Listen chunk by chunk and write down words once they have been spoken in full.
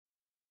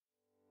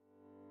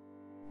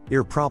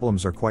Ear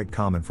problems are quite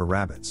common for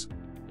rabbits.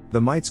 The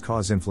mites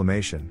cause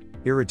inflammation,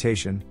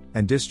 irritation,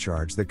 and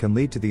discharge that can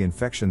lead to the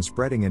infection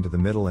spreading into the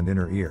middle and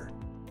inner ear.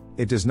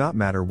 It does not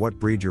matter what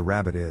breed your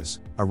rabbit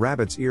is, a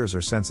rabbit's ears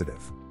are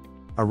sensitive.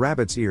 A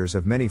rabbit's ears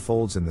have many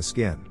folds in the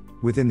skin,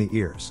 within the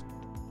ears.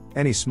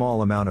 Any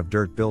small amount of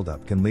dirt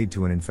buildup can lead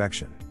to an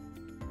infection.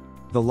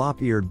 The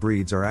lop-eared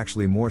breeds are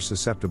actually more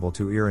susceptible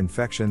to ear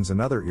infections and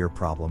other ear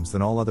problems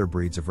than all other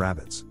breeds of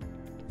rabbits.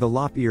 The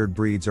lop-eared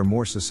breeds are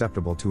more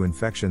susceptible to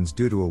infections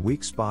due to a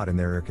weak spot in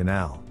their ear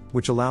canal,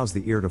 which allows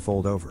the ear to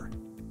fold over.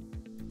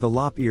 The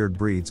lop-eared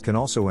breeds can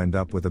also end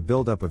up with a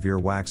buildup of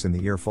earwax in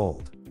the ear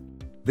fold.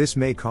 This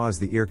may cause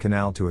the ear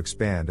canal to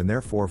expand and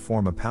therefore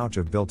form a pouch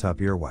of built-up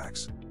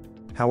earwax.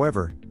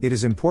 However, it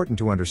is important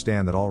to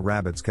understand that all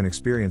rabbits can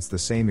experience the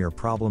same ear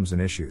problems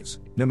and issues,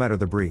 no matter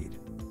the breed.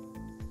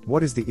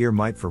 What is the ear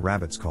mite for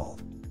rabbits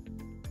called?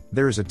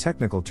 There is a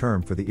technical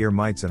term for the ear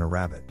mites in a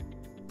rabbit.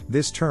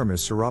 This term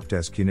is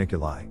Sauroptes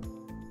cuniculi.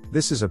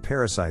 This is a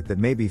parasite that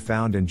may be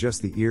found in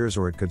just the ears,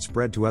 or it could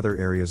spread to other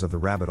areas of the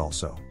rabbit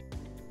also.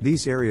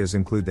 These areas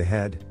include the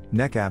head,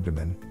 neck,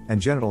 abdomen, and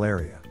genital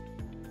area.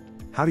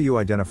 How do you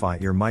identify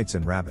ear mites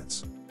in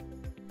rabbits?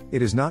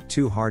 It is not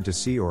too hard to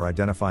see or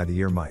identify the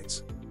ear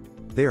mites.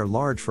 They are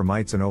large for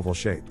mites and oval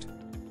shaped.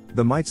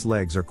 The mites'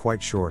 legs are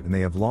quite short and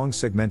they have long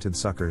segmented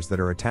suckers that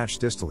are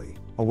attached distally,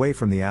 away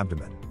from the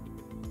abdomen.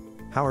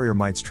 How are ear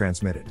mites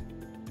transmitted?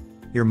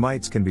 Ear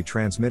mites can be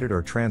transmitted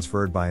or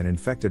transferred by an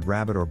infected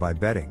rabbit or by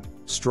bedding,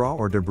 straw,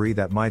 or debris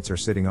that mites are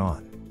sitting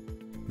on.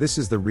 This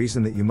is the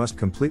reason that you must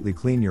completely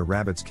clean your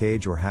rabbit's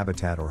cage or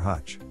habitat or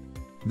hutch.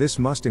 This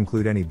must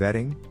include any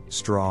bedding,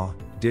 straw,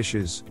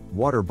 dishes,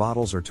 water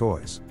bottles, or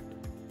toys.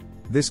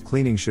 This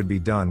cleaning should be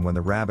done when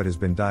the rabbit has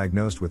been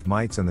diagnosed with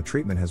mites and the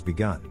treatment has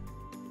begun.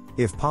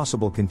 If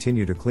possible,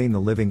 continue to clean the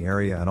living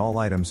area and all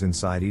items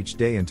inside each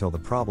day until the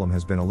problem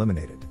has been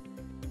eliminated.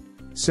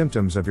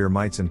 Symptoms of ear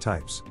mites and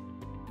types.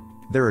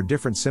 There are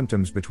different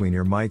symptoms between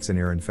ear mites and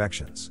ear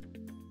infections.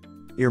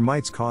 Ear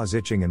mites cause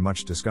itching and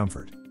much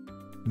discomfort.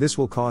 This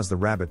will cause the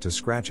rabbit to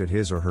scratch at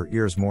his or her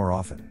ears more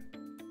often.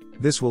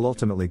 This will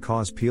ultimately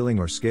cause peeling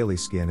or scaly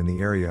skin in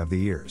the area of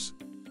the ears.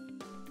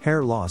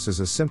 Hair loss is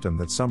a symptom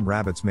that some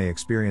rabbits may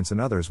experience and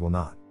others will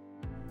not.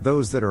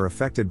 Those that are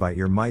affected by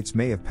ear mites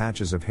may have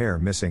patches of hair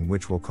missing,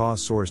 which will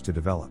cause sores to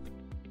develop.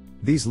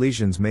 These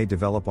lesions may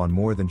develop on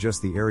more than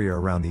just the area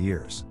around the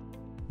ears.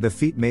 The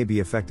feet may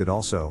be affected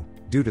also,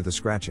 due to the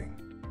scratching.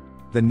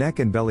 The neck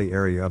and belly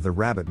area of the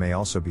rabbit may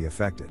also be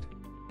affected.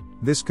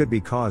 This could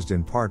be caused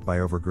in part by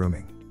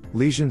overgrooming.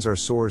 Lesions are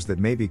sores that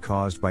may be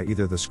caused by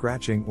either the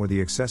scratching or the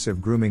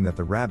excessive grooming that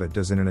the rabbit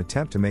does in an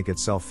attempt to make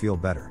itself feel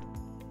better.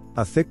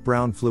 A thick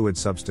brown fluid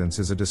substance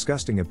is a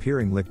disgusting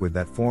appearing liquid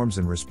that forms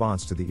in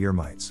response to the ear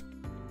mites.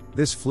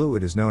 This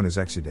fluid is known as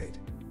exudate.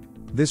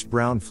 This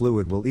brown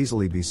fluid will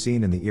easily be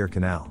seen in the ear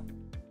canal.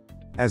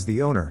 As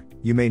the owner,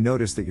 you may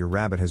notice that your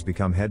rabbit has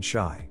become head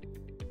shy.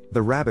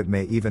 The rabbit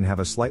may even have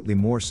a slightly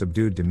more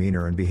subdued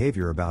demeanor and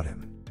behavior about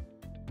him.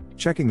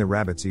 Checking the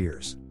rabbit's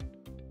ears.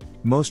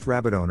 Most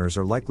rabbit owners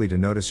are likely to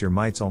notice ear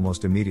mites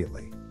almost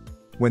immediately.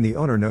 When the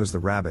owner knows the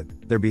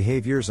rabbit, their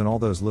behaviors, and all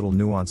those little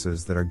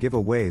nuances that are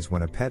giveaways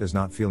when a pet is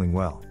not feeling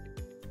well.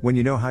 When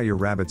you know how your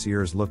rabbit's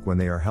ears look when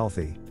they are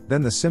healthy,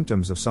 then the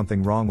symptoms of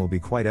something wrong will be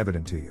quite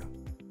evident to you.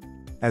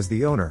 As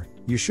the owner,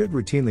 you should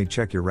routinely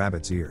check your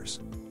rabbit's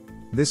ears.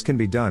 This can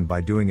be done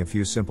by doing a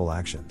few simple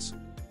actions.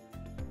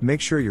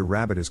 Make sure your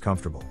rabbit is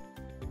comfortable.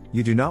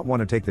 You do not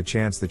want to take the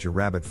chance that your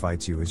rabbit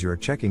fights you as you are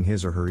checking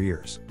his or her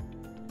ears.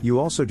 You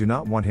also do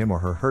not want him or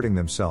her hurting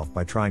themselves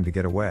by trying to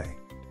get away.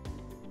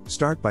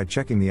 Start by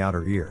checking the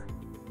outer ear.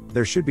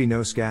 There should be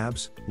no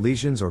scabs,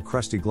 lesions, or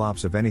crusty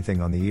glops of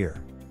anything on the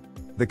ear.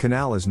 The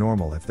canal is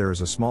normal if there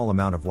is a small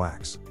amount of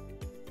wax.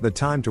 The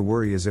time to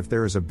worry is if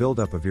there is a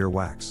buildup of ear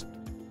wax.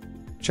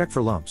 Check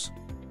for lumps.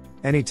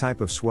 Any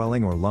type of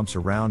swelling or lumps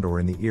around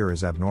or in the ear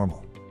is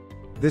abnormal.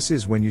 This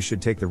is when you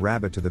should take the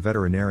rabbit to the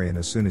veterinarian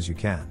as soon as you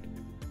can.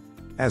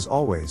 As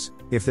always,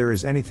 if there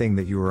is anything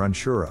that you are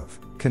unsure of,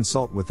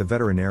 consult with the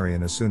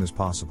veterinarian as soon as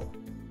possible.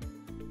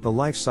 The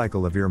life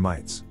cycle of ear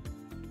mites.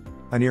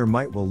 An ear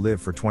mite will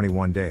live for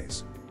 21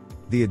 days.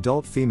 The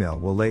adult female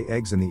will lay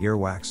eggs in the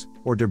earwax,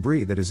 or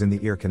debris that is in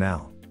the ear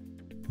canal.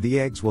 The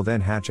eggs will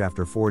then hatch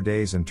after 4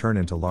 days and turn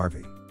into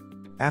larvae.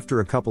 After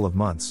a couple of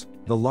months,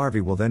 the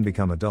larvae will then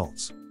become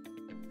adults.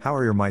 How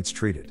are ear mites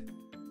treated?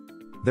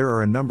 There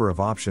are a number of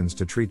options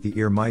to treat the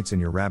ear mites in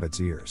your rabbit's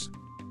ears.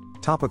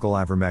 Topical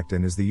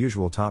ivermectin is the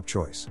usual top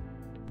choice.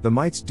 The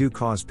mites do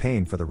cause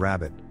pain for the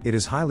rabbit. It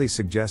is highly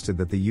suggested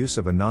that the use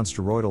of a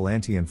non-steroidal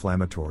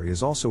anti-inflammatory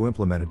is also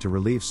implemented to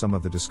relieve some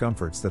of the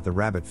discomforts that the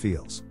rabbit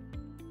feels.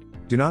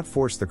 Do not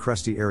force the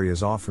crusty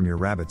areas off from your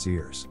rabbit's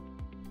ears.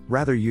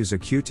 Rather, use a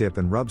Q-tip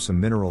and rub some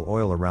mineral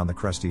oil around the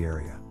crusty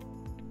area.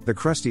 The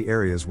crusty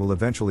areas will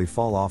eventually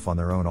fall off on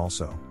their own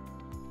also.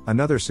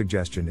 Another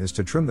suggestion is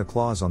to trim the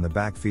claws on the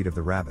back feet of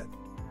the rabbit.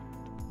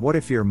 What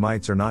if ear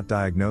mites are not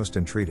diagnosed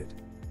and treated?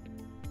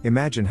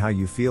 Imagine how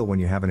you feel when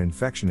you have an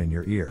infection in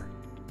your ear.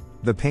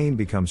 The pain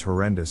becomes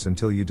horrendous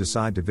until you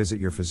decide to visit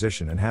your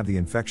physician and have the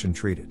infection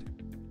treated.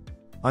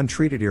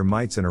 Untreated ear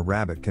mites in a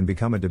rabbit can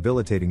become a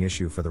debilitating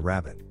issue for the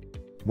rabbit.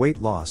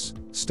 Weight loss,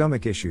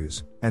 stomach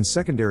issues, and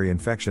secondary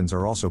infections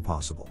are also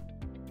possible.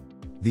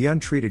 The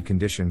untreated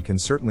condition can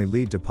certainly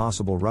lead to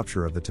possible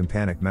rupture of the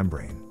tympanic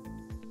membrane.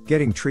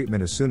 Getting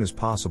treatment as soon as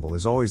possible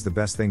is always the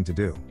best thing to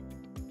do.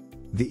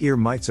 The ear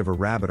mites of a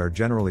rabbit are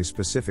generally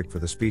specific for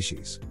the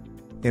species.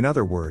 In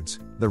other words,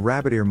 the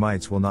rabbit ear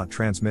mites will not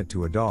transmit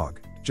to a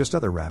dog, just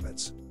other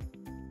rabbits.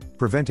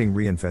 Preventing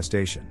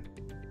reinfestation.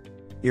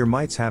 Ear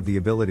mites have the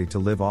ability to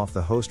live off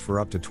the host for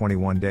up to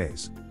 21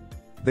 days.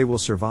 They will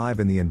survive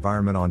in the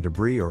environment on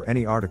debris or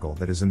any article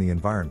that is in the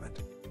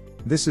environment.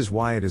 This is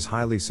why it is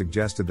highly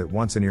suggested that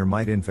once an ear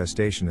mite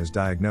infestation is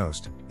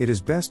diagnosed, it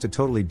is best to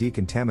totally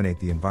decontaminate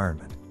the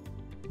environment.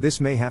 This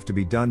may have to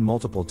be done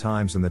multiple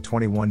times in the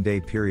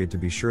 21-day period to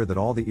be sure that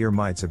all the ear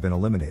mites have been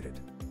eliminated.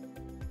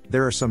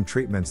 There are some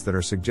treatments that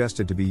are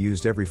suggested to be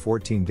used every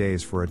 14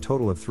 days for a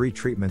total of 3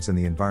 treatments in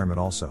the environment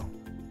also.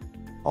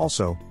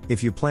 Also,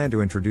 if you plan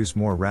to introduce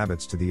more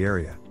rabbits to the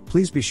area,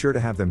 please be sure to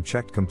have them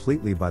checked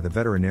completely by the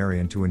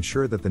veterinarian to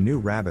ensure that the new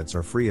rabbits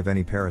are free of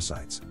any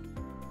parasites.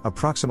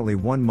 Approximately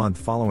 1 month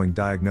following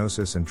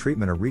diagnosis and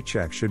treatment, a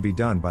recheck should be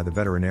done by the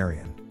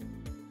veterinarian.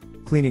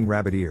 Cleaning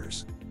rabbit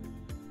ears.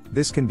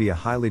 This can be a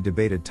highly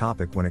debated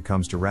topic when it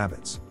comes to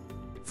rabbits.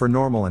 For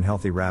normal and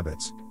healthy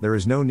rabbits, there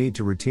is no need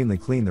to routinely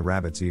clean the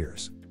rabbit's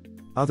ears.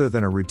 Other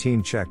than a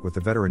routine check with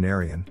the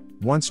veterinarian,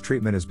 once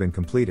treatment has been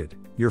completed,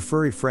 your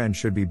furry friend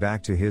should be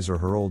back to his or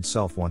her old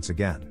self once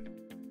again.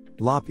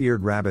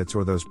 Lop-eared rabbits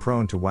or those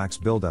prone to wax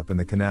buildup in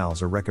the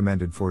canals are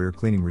recommended for ear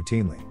cleaning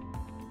routinely.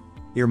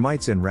 Ear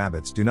mites in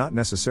rabbits do not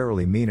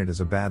necessarily mean it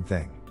is a bad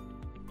thing.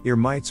 Ear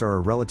mites are a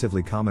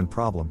relatively common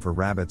problem for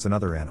rabbits and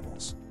other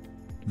animals.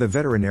 The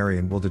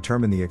veterinarian will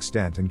determine the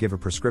extent and give a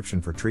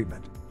prescription for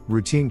treatment.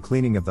 Routine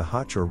cleaning of the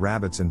hutch or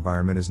rabbit's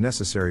environment is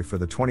necessary for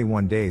the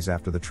 21 days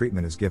after the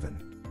treatment is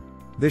given.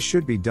 This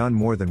should be done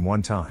more than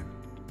one time,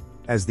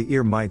 as the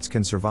ear mites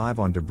can survive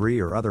on debris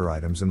or other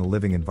items in the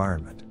living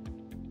environment.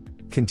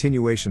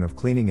 Continuation of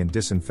cleaning and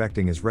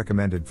disinfecting is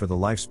recommended for the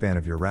lifespan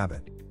of your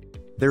rabbit.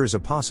 There is a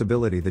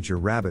possibility that your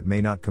rabbit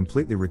may not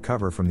completely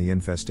recover from the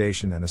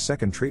infestation and a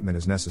second treatment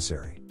is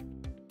necessary.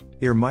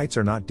 Ear mites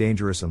are not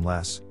dangerous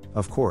unless,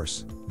 of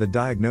course, the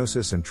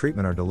diagnosis and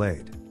treatment are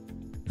delayed.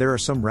 There are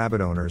some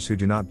rabbit owners who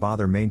do not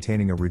bother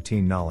maintaining a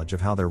routine knowledge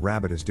of how their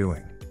rabbit is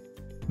doing.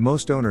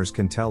 Most owners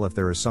can tell if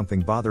there is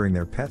something bothering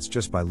their pets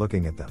just by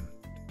looking at them.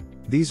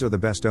 These are the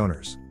best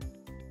owners.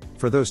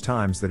 For those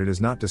times that it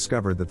is not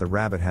discovered that the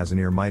rabbit has an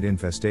ear mite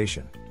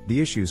infestation,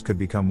 the issues could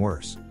become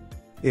worse.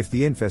 If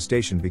the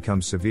infestation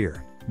becomes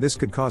severe, this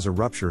could cause a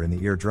rupture in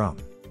the eardrum.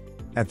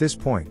 At this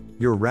point,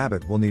 your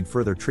rabbit will need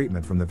further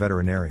treatment from the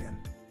veterinarian.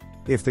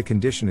 If the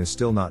condition is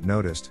still not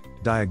noticed,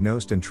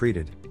 diagnosed and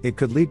treated, it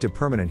could lead to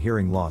permanent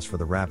hearing loss for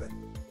the rabbit.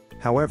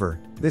 However,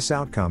 this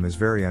outcome is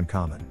very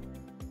uncommon.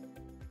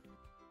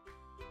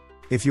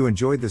 If you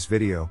enjoyed this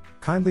video,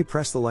 kindly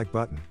press the like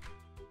button.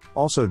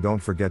 Also, don't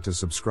forget to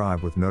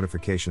subscribe with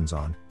notifications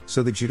on,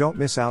 so that you don't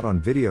miss out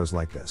on videos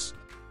like this.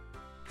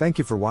 Thank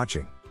you for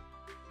watching.